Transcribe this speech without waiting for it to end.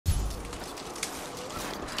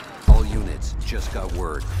boss just got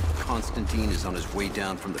word. Constantine is on his way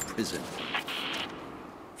down from the prison.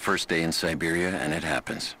 First day in Siberia, and it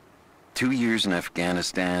happens. 2 years in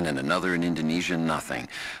Afghanistan and another in Indonesia, nothing.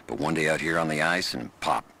 But one day out here on the ice, and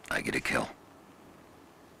pop, I get a kill.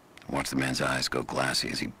 I watched the man's eyes go glassy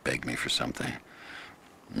as he begged me for something.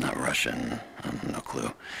 Not Russian, no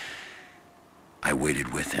clue. I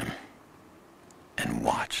waited with him and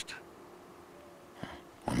watched.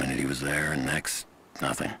 One minute he was there, and next,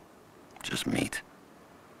 nothing. Just meat.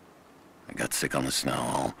 I got sick on the snow,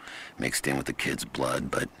 all mixed in with the kid's blood,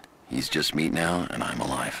 but he's just meat now, and I'm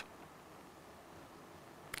alive.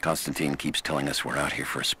 Constantine keeps telling us we're out here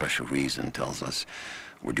for a special reason, tells us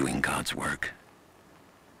we're doing God's work.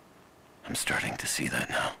 I'm starting to see that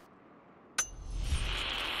now.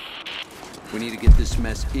 We need to get this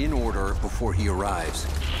mess in order before he arrives.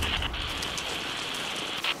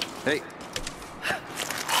 Hey.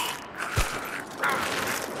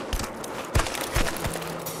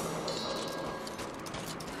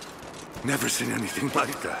 Never seen anything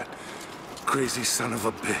like that. Crazy son of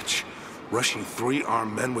a bitch. Rushing 3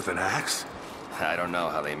 armed men with an axe? I don't know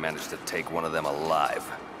how they managed to take one of them alive.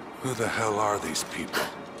 Who the hell are these people?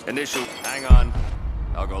 Initial, hang on.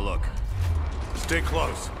 I'll go look. Stay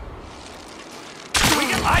close. We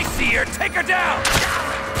get icy here! Take her down!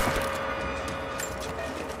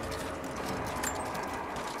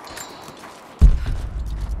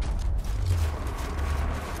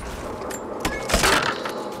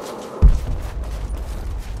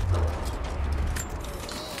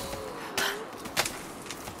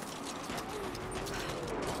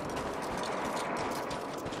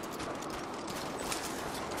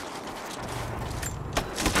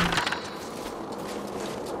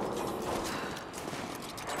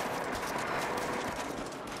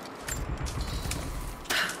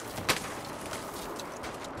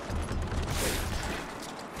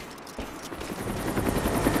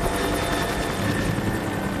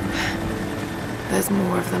 There's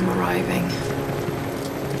more of them arriving.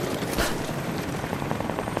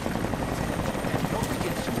 Don't we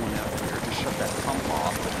get someone out here to shut that pump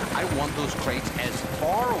off? I want those crates as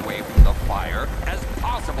far away from the fire as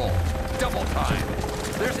possible. Double time.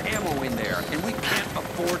 There's ammo in there, and we can't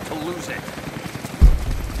afford to lose it.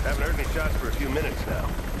 Haven't heard any shots for a few minutes now.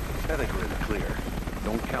 I think we're in the clear.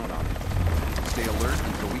 Don't count on it. Stay alert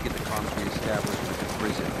until we get the comms reestablished with the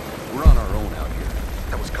prison. We're on our own out here.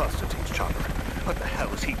 That was Constantine's chopper. What the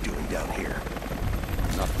hell is he doing down here?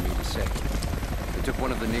 Not for me to say. They took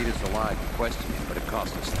one of the natives alive to question him, but it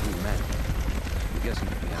cost us 3 men. I'm guessing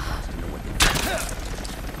the ambulance to know what they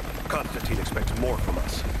did. Constantine expects more from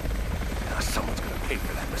us. Now someone's gonna pay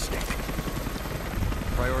for that mistake.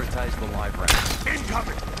 Prioritize the live rounds.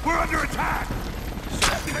 Incoming! We're under attack!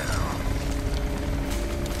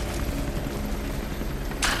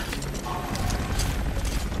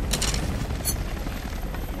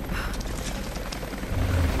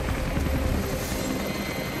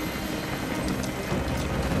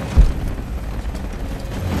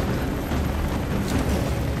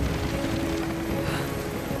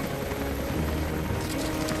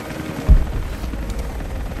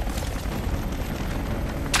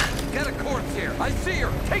 Got a corpse here. I see her.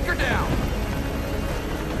 Take her down.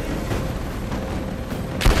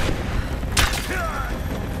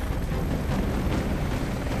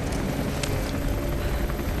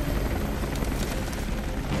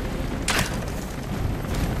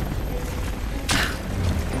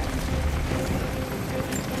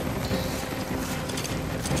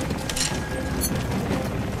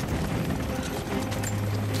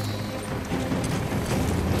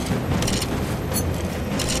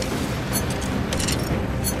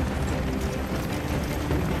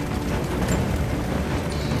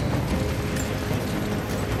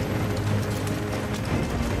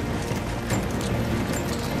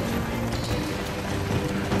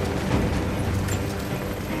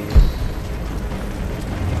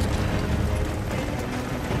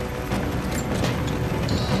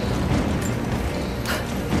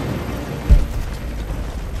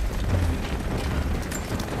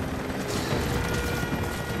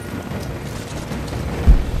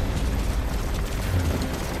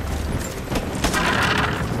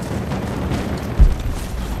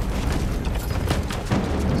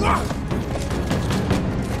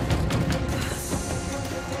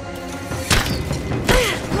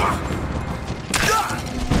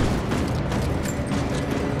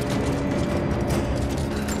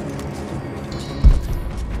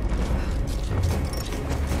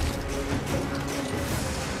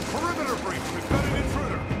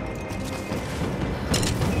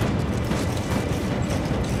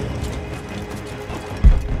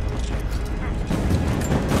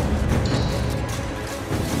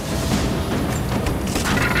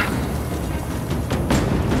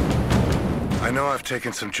 I've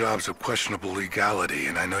taken some jobs of questionable legality,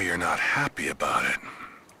 and I know you're not happy about it.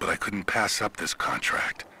 But I couldn't pass up this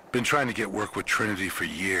contract. Been trying to get work with Trinity for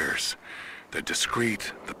years. They're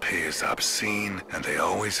discreet, the pay is obscene, and they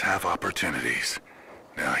always have opportunities.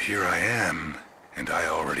 Now here I am, and I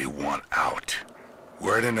already want out.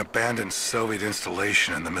 We're at an abandoned Soviet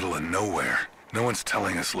installation in the middle of nowhere. No one's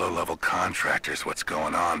telling us low-level contractors what's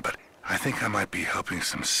going on, but I think I might be helping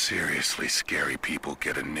some seriously scary people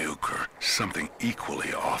get a nuke or something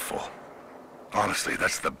equally awful. Honestly,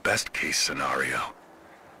 that's the best-case scenario.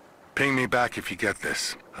 Ping me back if you get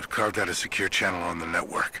this. I've carved out a secure channel on the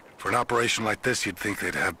network. For an operation like this, you'd think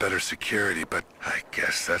they'd have better security, but I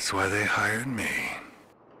guess that's why they hired me.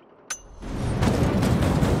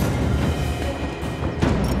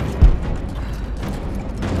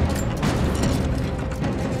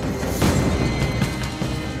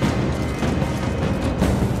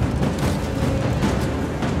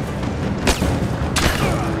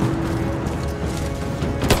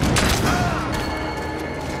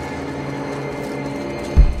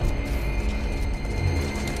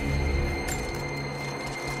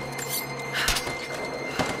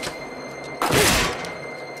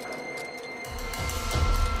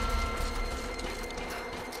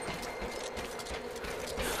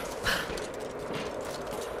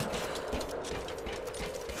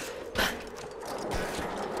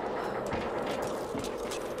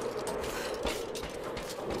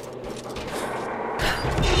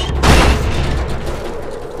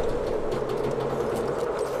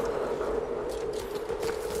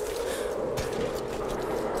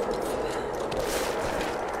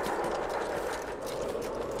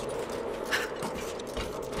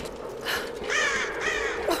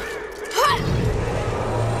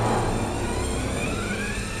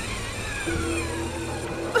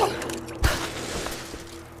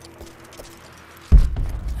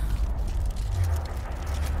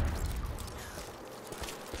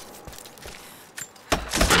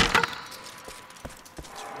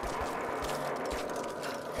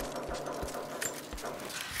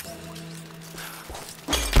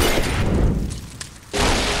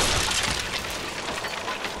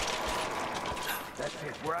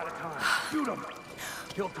 We're out of time. Shoot him!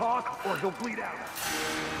 He'll talk or he'll bleed out.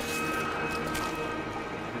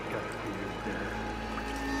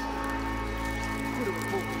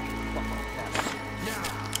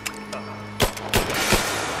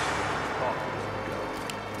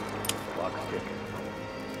 Clock's ticking.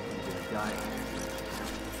 He's gonna die.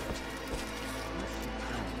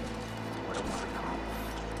 What a wonderful.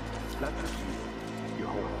 Not just you, your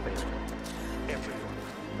whole family. Everyone.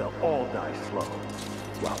 They'll all die slow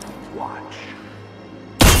while we watch.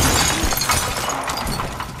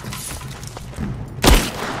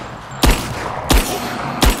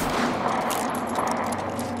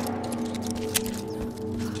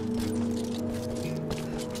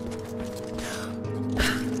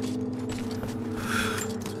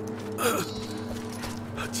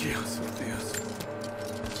 Adios, Dios.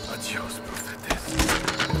 Adios, prophetes.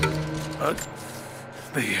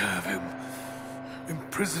 They have him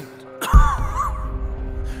imprisoned.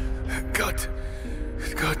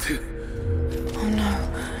 Got to. Oh no.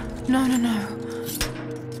 No, no, no.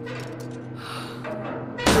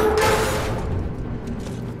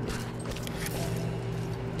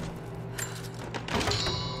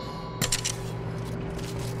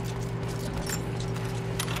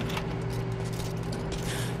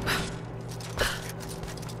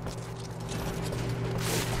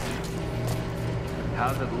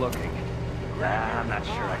 How's it looking? I'm not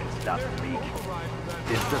sure I can stop the leak.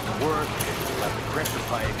 If it doesn't work, we'll have to crimp the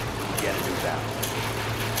pipe and get a new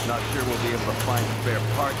valve. Not sure we'll be able to find spare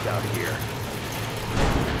parts out here.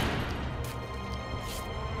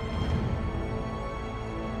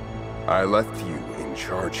 I left you in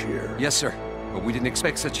charge here. Yes, sir. But we didn't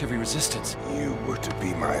expect such heavy resistance. You were to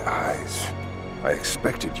be my eyes. I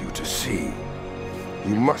expected you to see.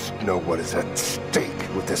 You must know what is at stake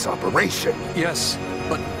with this operation. Yes,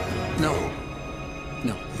 but no.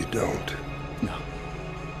 No. You don't. No.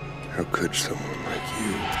 How could someone like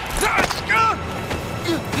you?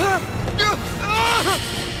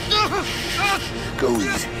 Go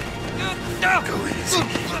easy. Go easy.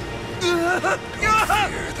 Don't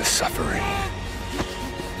fear the suffering.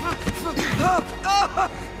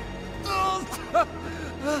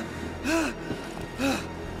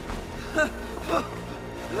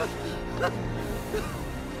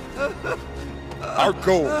 Our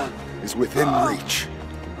goal is within reach,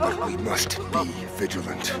 but we must be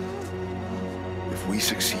vigilant. If we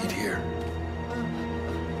succeed here, a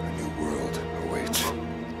new world awaits.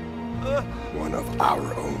 One of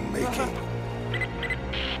our own making.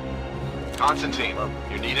 Constantine,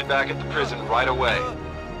 you're needed back at the prison right away.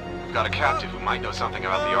 We've got a captive who might know something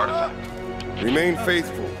about the artifact. Remain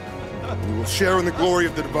faithful. We will share in the glory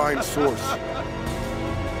of the divine source.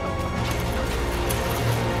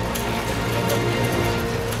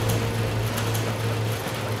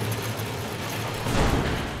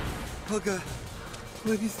 Helga,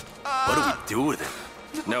 please. What do we do with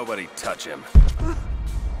him? Nobody touch him.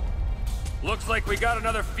 Looks like we got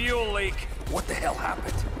another fuel leak. What the hell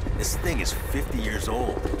happened? This thing is 50 years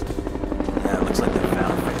old. Yeah, it looks like they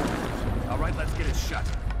found it. All right, let's get it shut.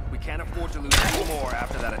 We can't afford to lose any more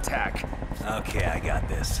after that attack. Okay, I got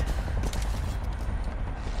this.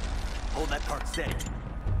 Hold that part steady.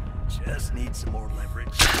 Just need some more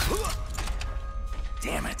leverage.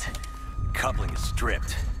 Damn it. Coupling is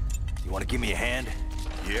stripped. You want to give me a hand?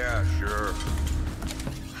 Yeah, sure.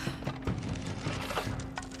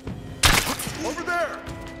 Over there!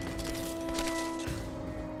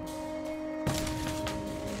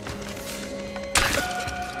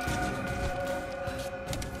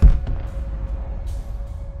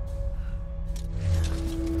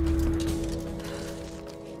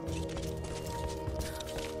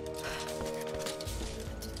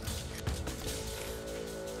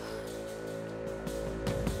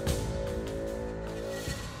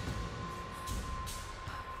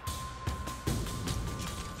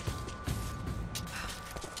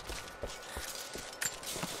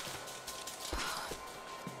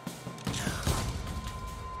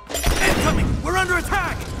 We're under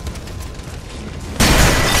attack!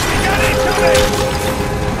 We got incoming!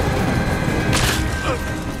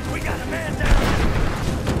 We got a man down!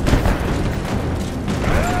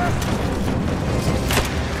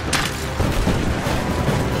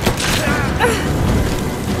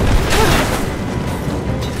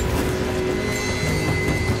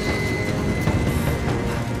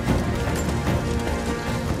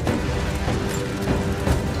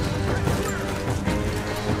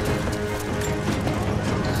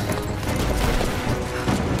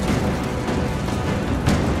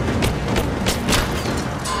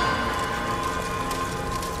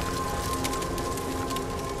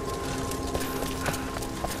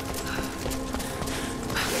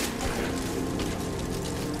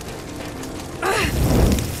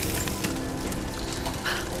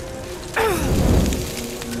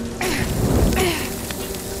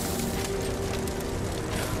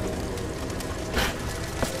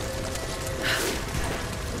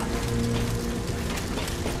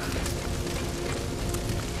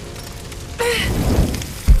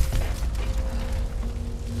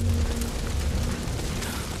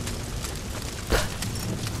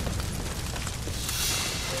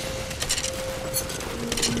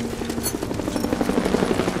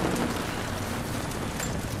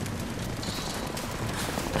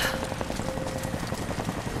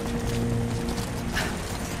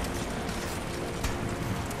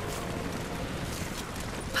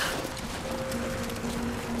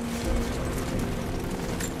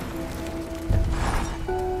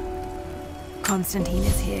 Constantine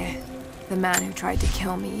is here. The man who tried to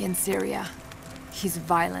kill me in Syria. He's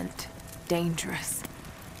violent, dangerous,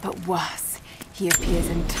 but worse, he appears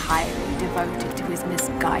entirely devoted to his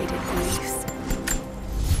misguided beliefs.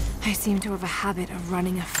 I seem to have a habit of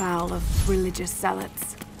running afoul of religious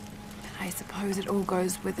zealots. I suppose it all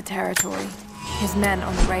goes with the territory. His men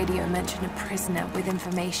on the radio mention a prisoner with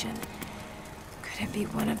information. Could it be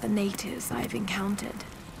one of the natives I've encountered?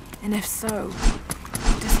 And if so,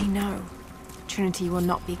 what does he know? Trinity will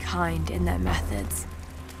not be kind in their methods.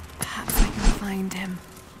 Perhaps I can find him.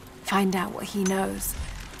 Find out what he knows.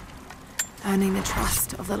 Earning the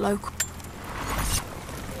trust of the local.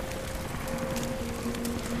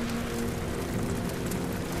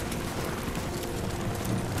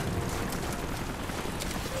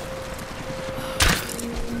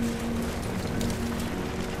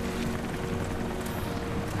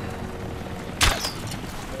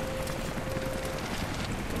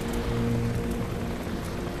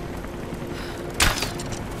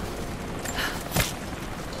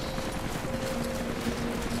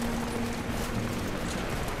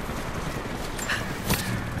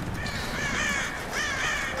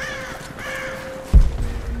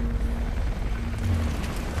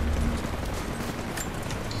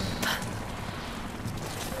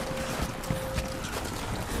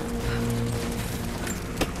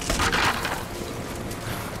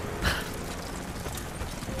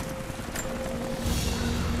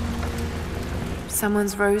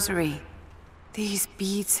 Someone's rosary. These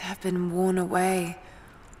beads have been worn away,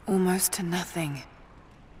 almost to nothing.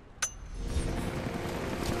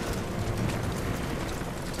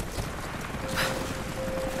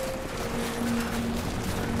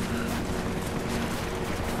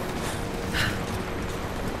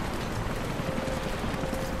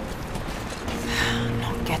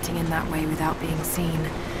 Getting in that way without being seen.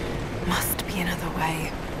 Must be another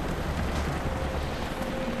way.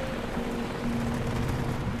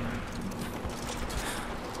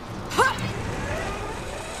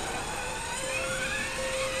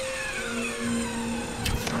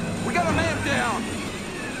 We got a man down!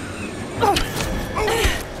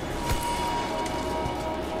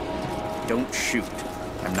 Don't shoot.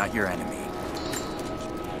 I'm not your enemy.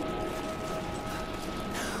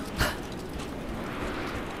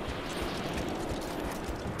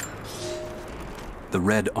 The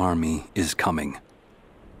Red Army is coming.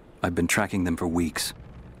 I've been tracking them for weeks,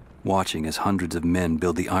 watching as hundreds of men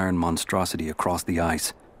build the iron monstrosity across the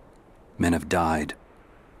ice. Men have died,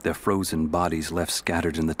 their frozen bodies left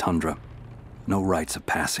scattered in the tundra. No rites of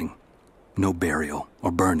passing, no burial or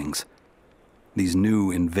burnings. These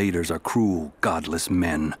new invaders are cruel, godless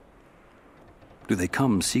men. Do they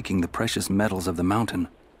come seeking the precious metals of the mountain?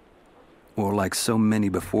 Or like so many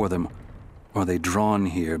before them, are they drawn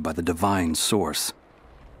here by the divine source?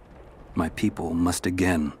 My people must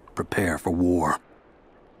again prepare for war.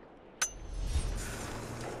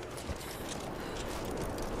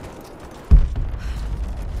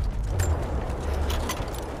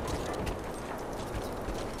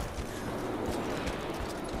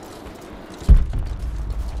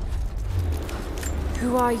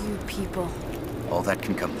 Who are you people? All that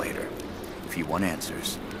can come later. If you want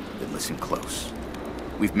answers, then listen close.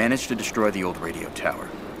 We've managed to destroy the old radio tower,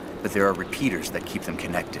 but there are repeaters that keep them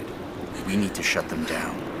connected. We need to shut them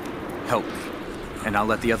down. Help me, and I'll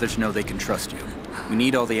let the others know they can trust you. We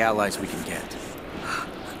need all the allies we can get.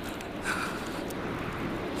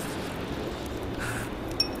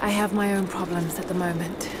 I have my own problems at the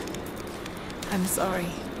moment. I'm sorry.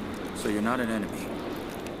 So you're not an enemy,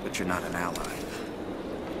 but you're not an ally.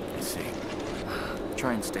 I see.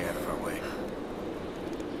 Try and stay out of our way.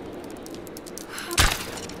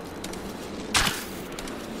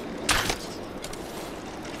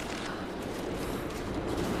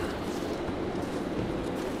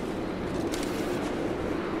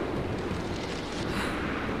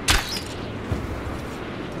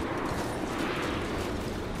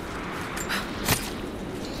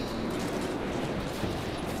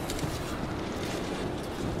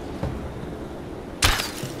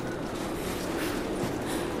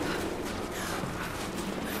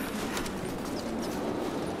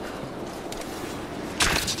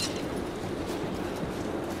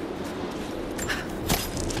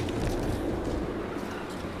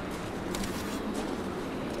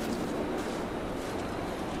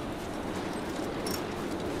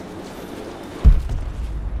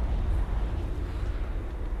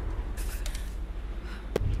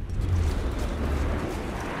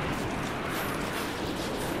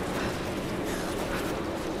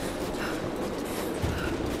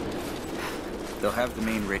 They'll have the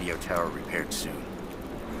main radio tower repaired soon.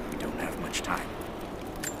 We don't have much time.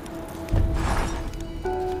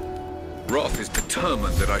 Roth is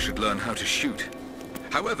determined that I should learn how to shoot.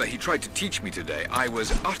 However, he tried to teach me today. I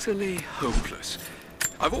was utterly hopeless.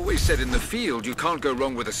 I've always said in the field you can't go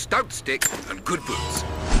wrong with a stout stick and good boots.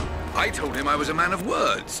 I told him I was a man of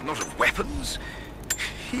words, not of weapons.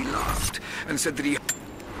 He laughed and said that he...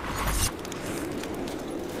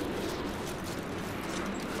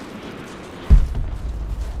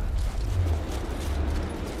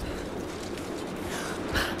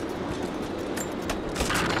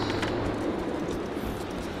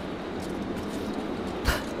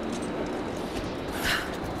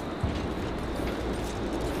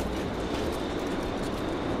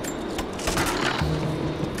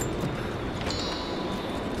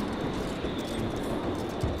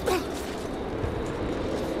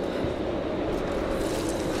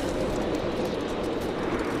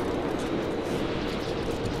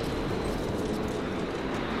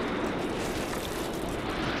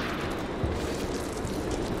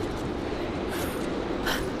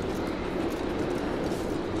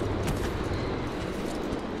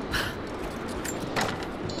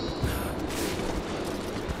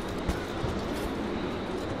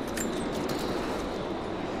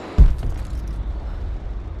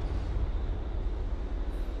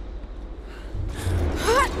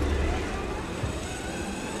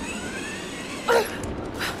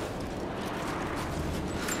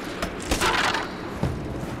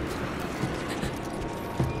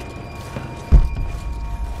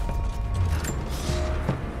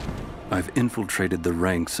 I've infiltrated the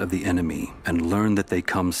ranks of the enemy and learned that they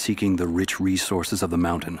come seeking the rich resources of the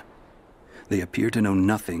mountain. They appear to know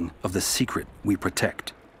nothing of the secret we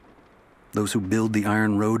protect. Those who build the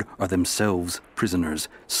Iron Road are themselves prisoners,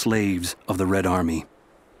 slaves of the Red Army.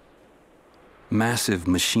 Massive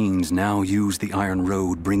machines now use the Iron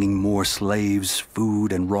Road, bringing more slaves,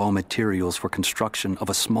 food, and raw materials for construction of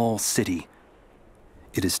a small city.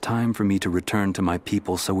 It is time for me to return to my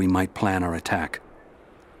people so we might plan our attack.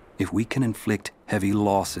 If we can inflict heavy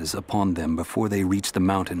losses upon them before they reach the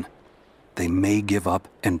mountain, they may give up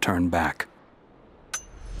and turn back.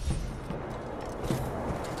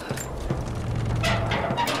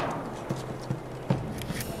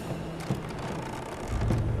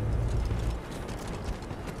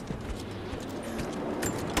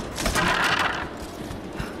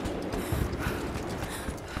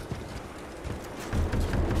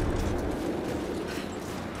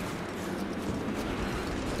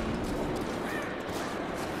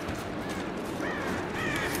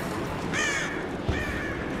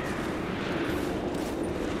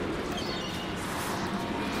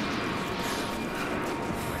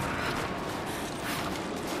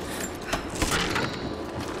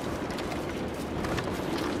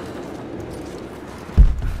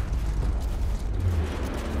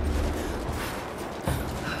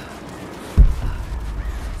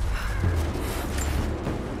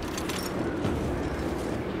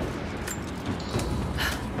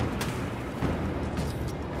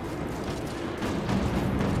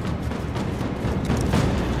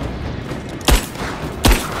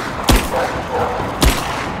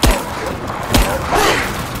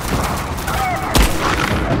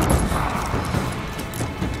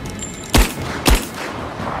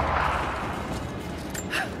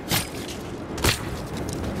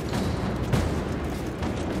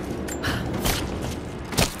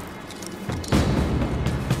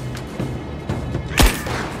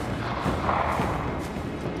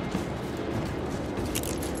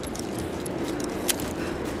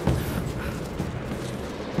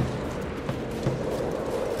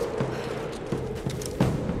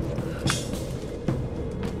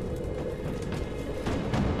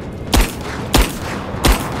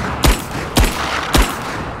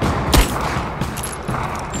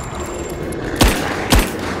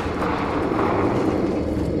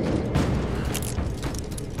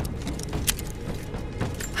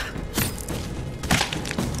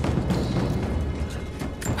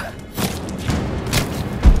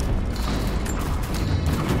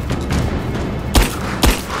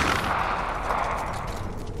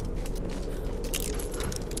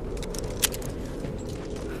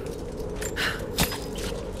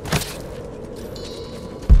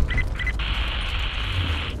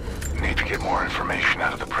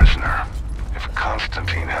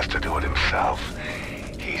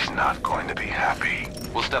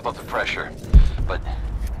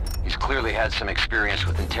 Some experience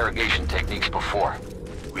with interrogation techniques before.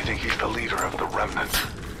 We think he's the leader of the Remnant.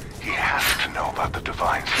 He has to know about the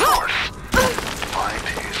Divine Source. Find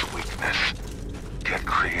his weakness. Get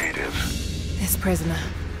creative. This prisoner.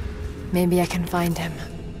 Maybe I can find him.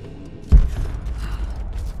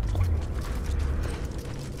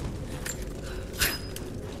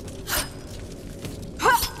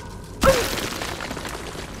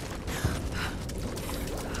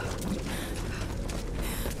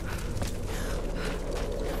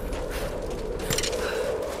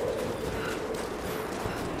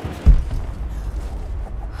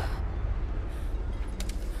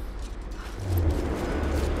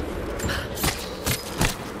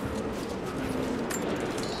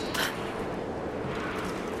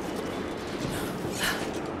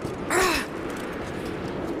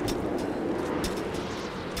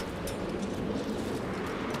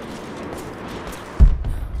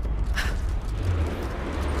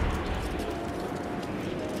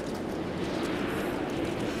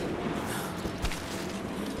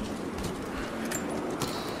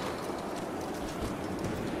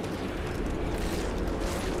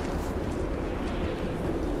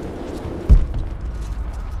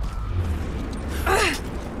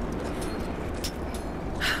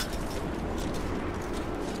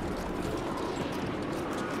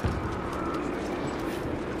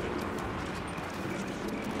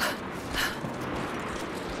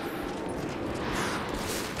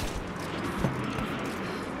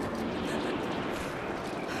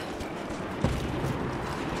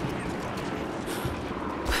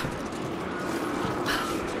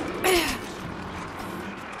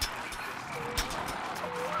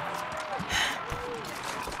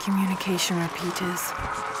 Communication repeaters.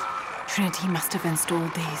 Trinity must have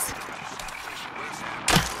installed these.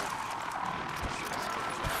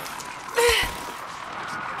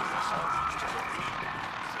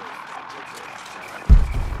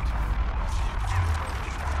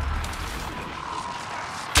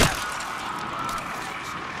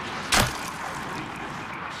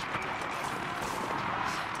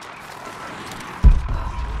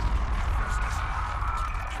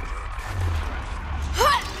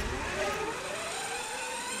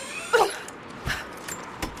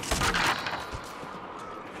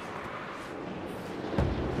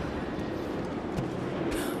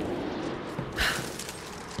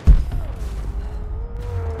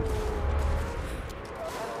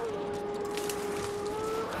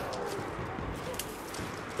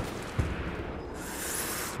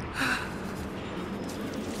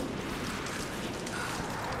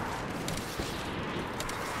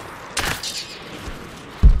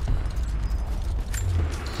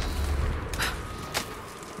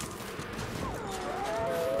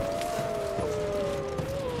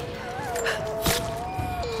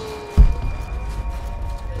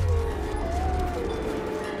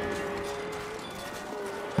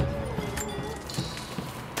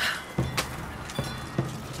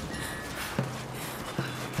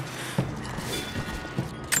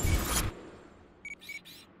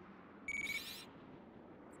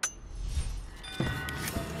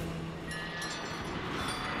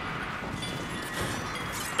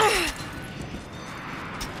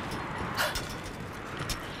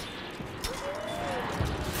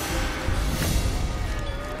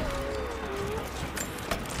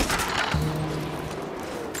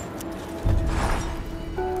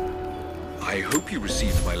 I hope you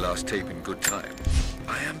received my last tape in good time.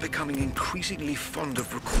 I am becoming increasingly fond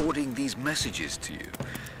of recording these messages to you.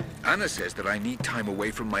 Anna says that I need time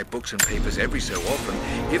away from my books and papers every so often,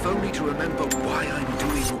 if only to remember why I'm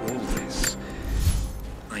doing all this.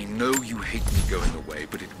 I know you hate me going away,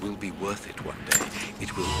 but it will be worth it one day.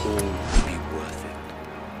 It will all be worth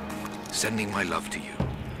it. Sending my love to you.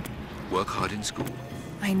 Work hard in school.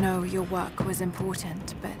 I know your work was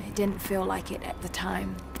important, but it didn't feel like it at the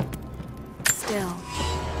time. Still,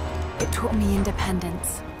 it taught me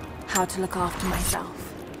independence, how to look after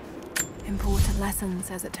myself. Important lessons,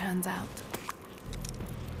 as it turns out.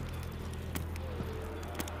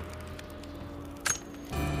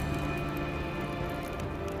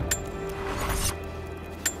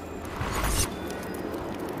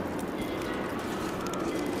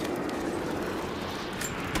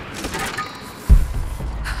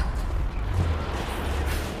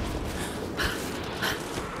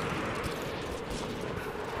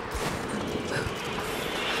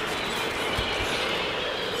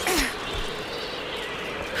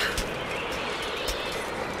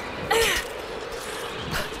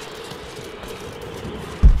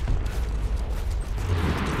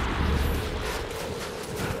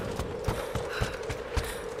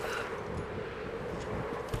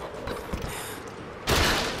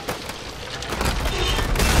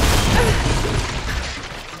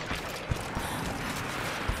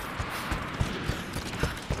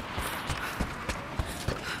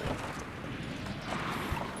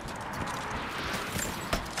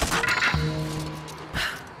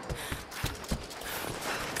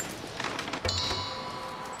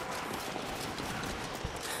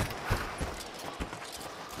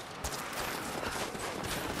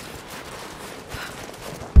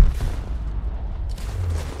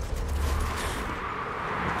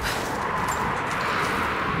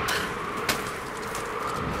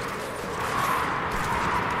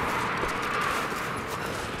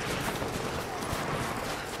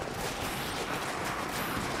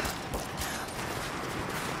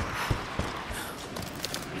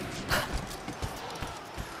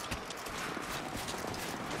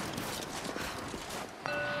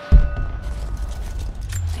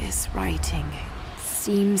 This writing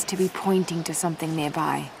seems to be pointing to something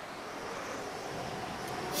nearby.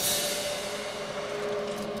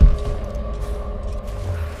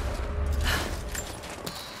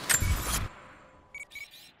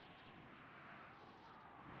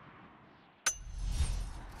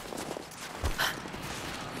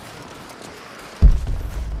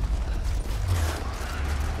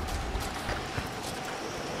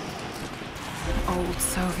 Old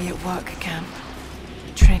Soviet work camp.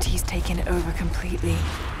 Trinity's taken it over completely.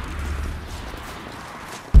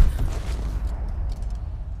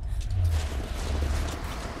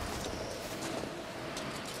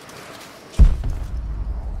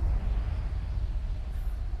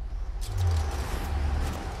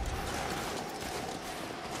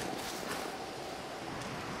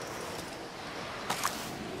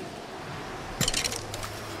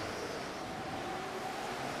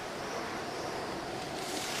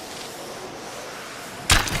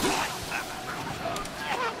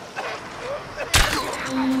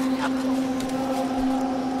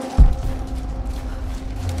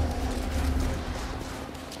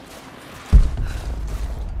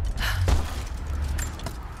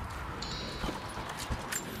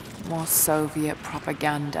 More Soviet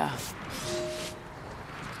propaganda.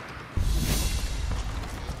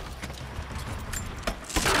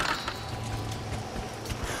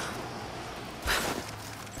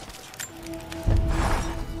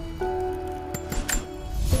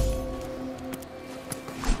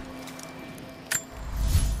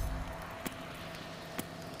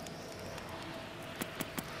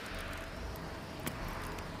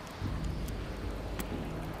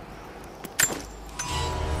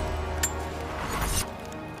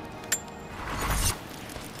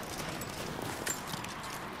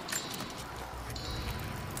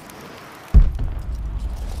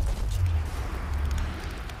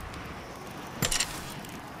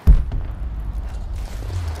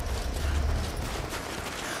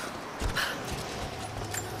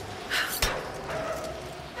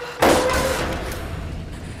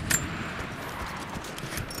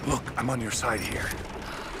 Look, I'm on your side here.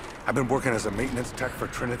 I've been working as a maintenance tech for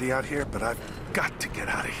Trinity out here, but I've got to get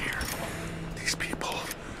out of here. These people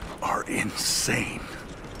are insane.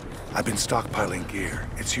 I've been stockpiling gear.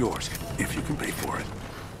 It's yours, if you can pay for it.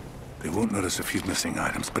 They won't notice a few missing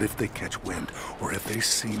items, but if they catch wind, or if they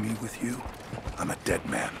see me with you, I'm a dead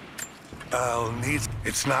man. I'll need...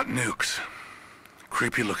 It's not nukes.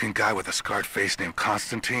 creepy-looking guy with a scarred face named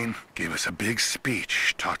Constantine gave us a big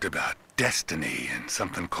speech, talked about destiny and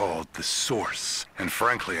something called the Source. And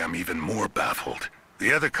frankly, I'm even more baffled.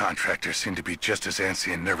 The other contractors seem to be just as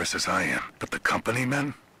antsy and nervous as I am. But the company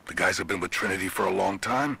men, the guys who've been with Trinity for a long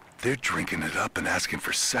time, they're drinking it up and asking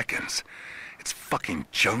for seconds. It's fucking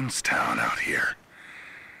Jonestown out here.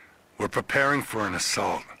 We're preparing for an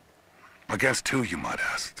assault. Against who, you might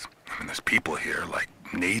ask? I mean, there's people here, like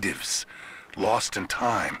natives, lost in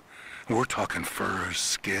time. We're talking furs,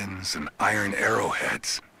 skins, and iron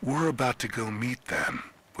arrowheads. We're about to go meet them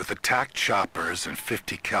with attack choppers and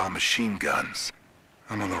 50 cal machine guns.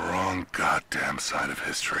 I'm on the wrong goddamn side of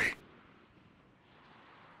history.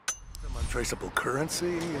 Some untraceable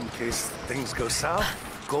currency in case things go south.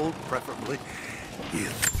 Gold, preferably.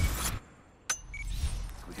 Yeah.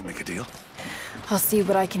 We can make a deal. I'll see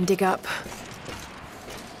what I can dig up.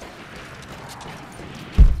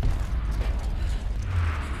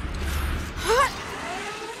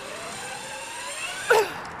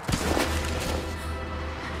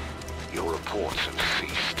 Your reports have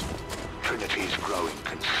ceased. Trinity's growing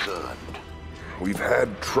concerned. We've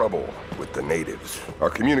had trouble with the natives. Our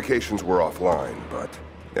communications were offline, but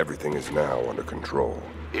everything is now under control.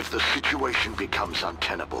 If the situation becomes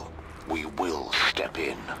untenable, we will step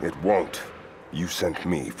in. It won't. You sent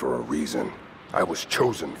me for a reason. I was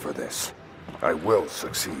chosen for this. I will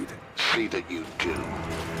succeed. See that you do.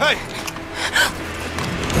 Hey!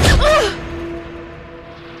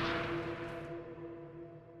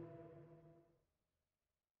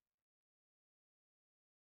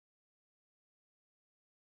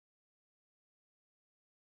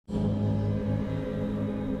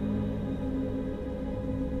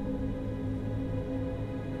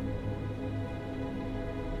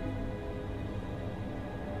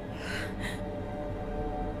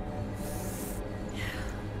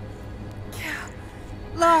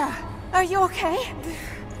 Lara, are you okay?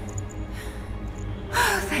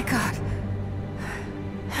 Oh, thank God.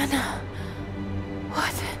 Anna,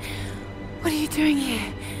 what are you doing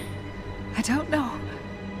here? I don't know.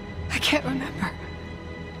 I can't remember.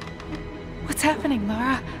 What's happening,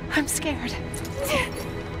 Lara? I'm scared.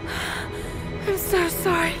 I'm so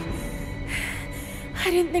sorry.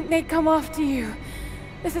 I didn't think they'd come after you.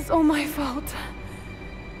 This is all my fault.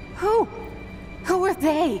 Who? Who are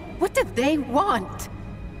they? What did they want?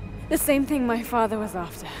 The same thing my father was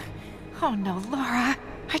after. Oh no, Lara.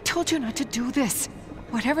 I told you not to do this.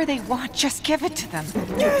 Whatever they want, just give it to them.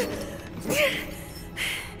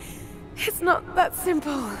 It's not that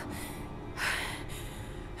simple.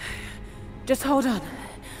 Just hold on.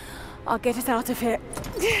 I'll get us out of here.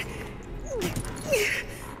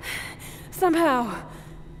 Somehow.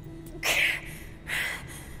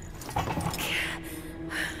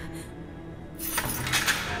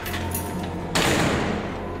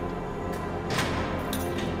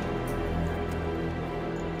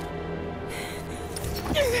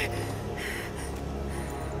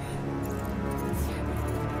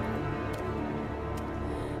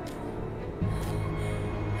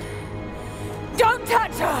 Don't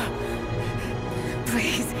touch her!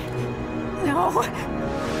 Please. No.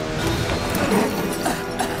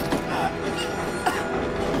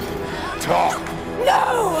 Talk!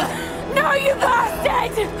 No! No, you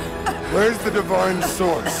bastard! Where's the divine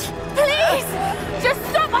source? Please! Just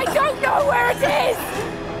stop! I don't know where it is!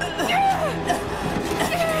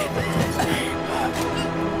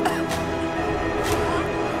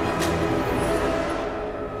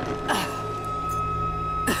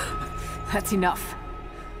 That's enough.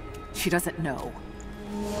 She doesn't know.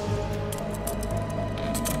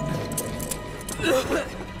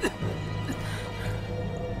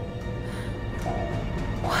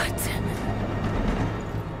 What?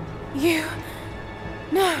 You...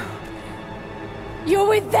 No. You're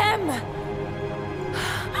with them!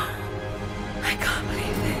 I can't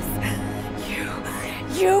believe this.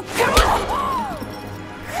 You...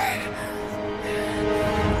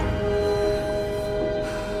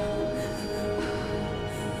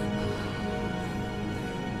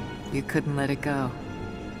 You couldn't let it go,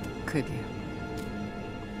 could you?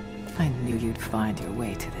 I knew you'd find your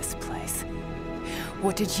way to this place.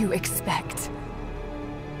 What did you expect?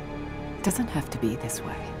 It doesn't have to be this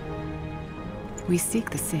way. We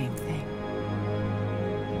seek the same thing.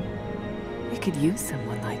 We could use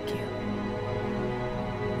someone like you.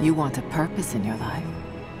 You want a purpose in your life.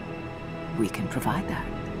 We can provide that.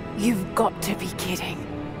 You've got to be kidding.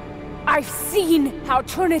 I've seen how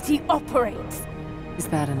Trinity operates. Is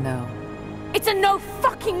that a no? It's a no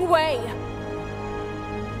fucking way!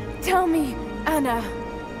 Tell me, Anna,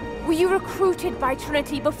 were you recruited by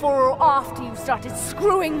Trinity before or after you started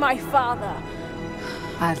screwing my father?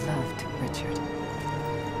 I loved Richard.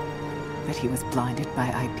 But he was blinded by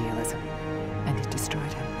idealism, and it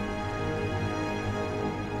destroyed him.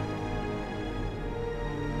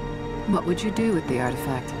 What would you do with the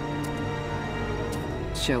artifact?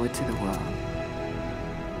 Show it to the world.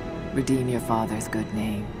 Redeem your father's good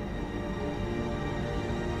name.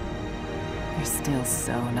 You're still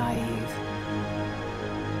so naive.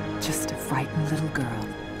 Just a frightened little girl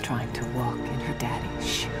trying to walk in her daddy's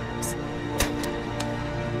shoes.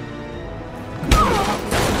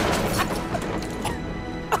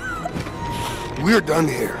 We're done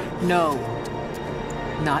here. No.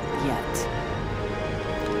 Not yet.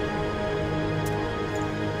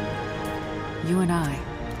 You and I,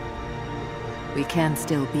 we can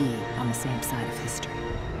still be on the same side of history.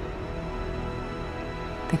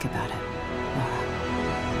 Think about it, Laura.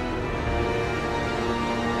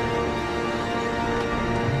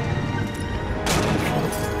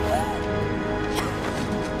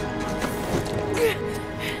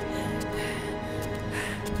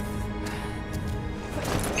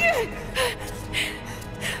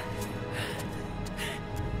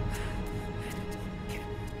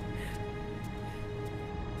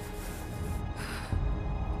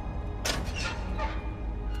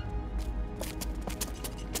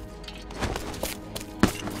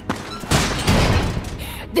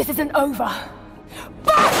 This isn't over!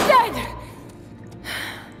 Bastard!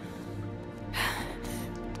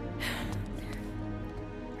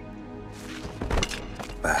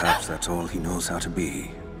 Perhaps that's all he knows how to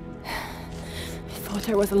be. I thought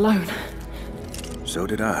I was alone. So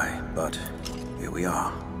did I, but here we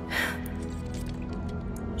are.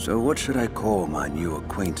 So what should I call my new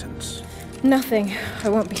acquaintance? Nothing. I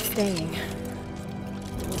won't be staying.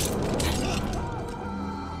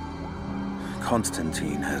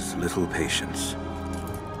 Constantine has little patience.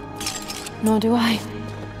 Nor do I.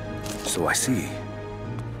 So I see.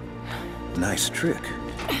 Nice trick.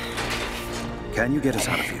 Can you get us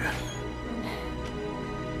out of here?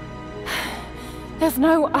 There's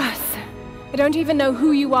no us. I don't even know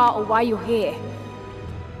who you are or why you're here.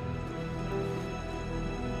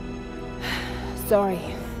 Sorry.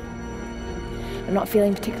 I'm not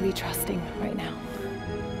feeling particularly trusting right now.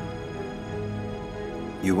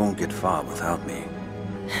 You won't get far without me.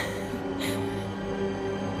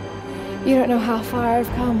 You don't know how far I've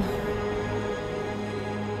come.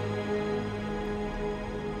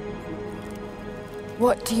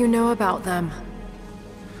 What do you know about them?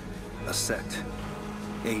 A sect.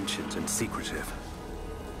 Ancient and secretive.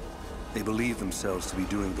 They believe themselves to be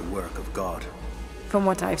doing the work of God. From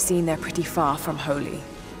what I've seen, they're pretty far from holy.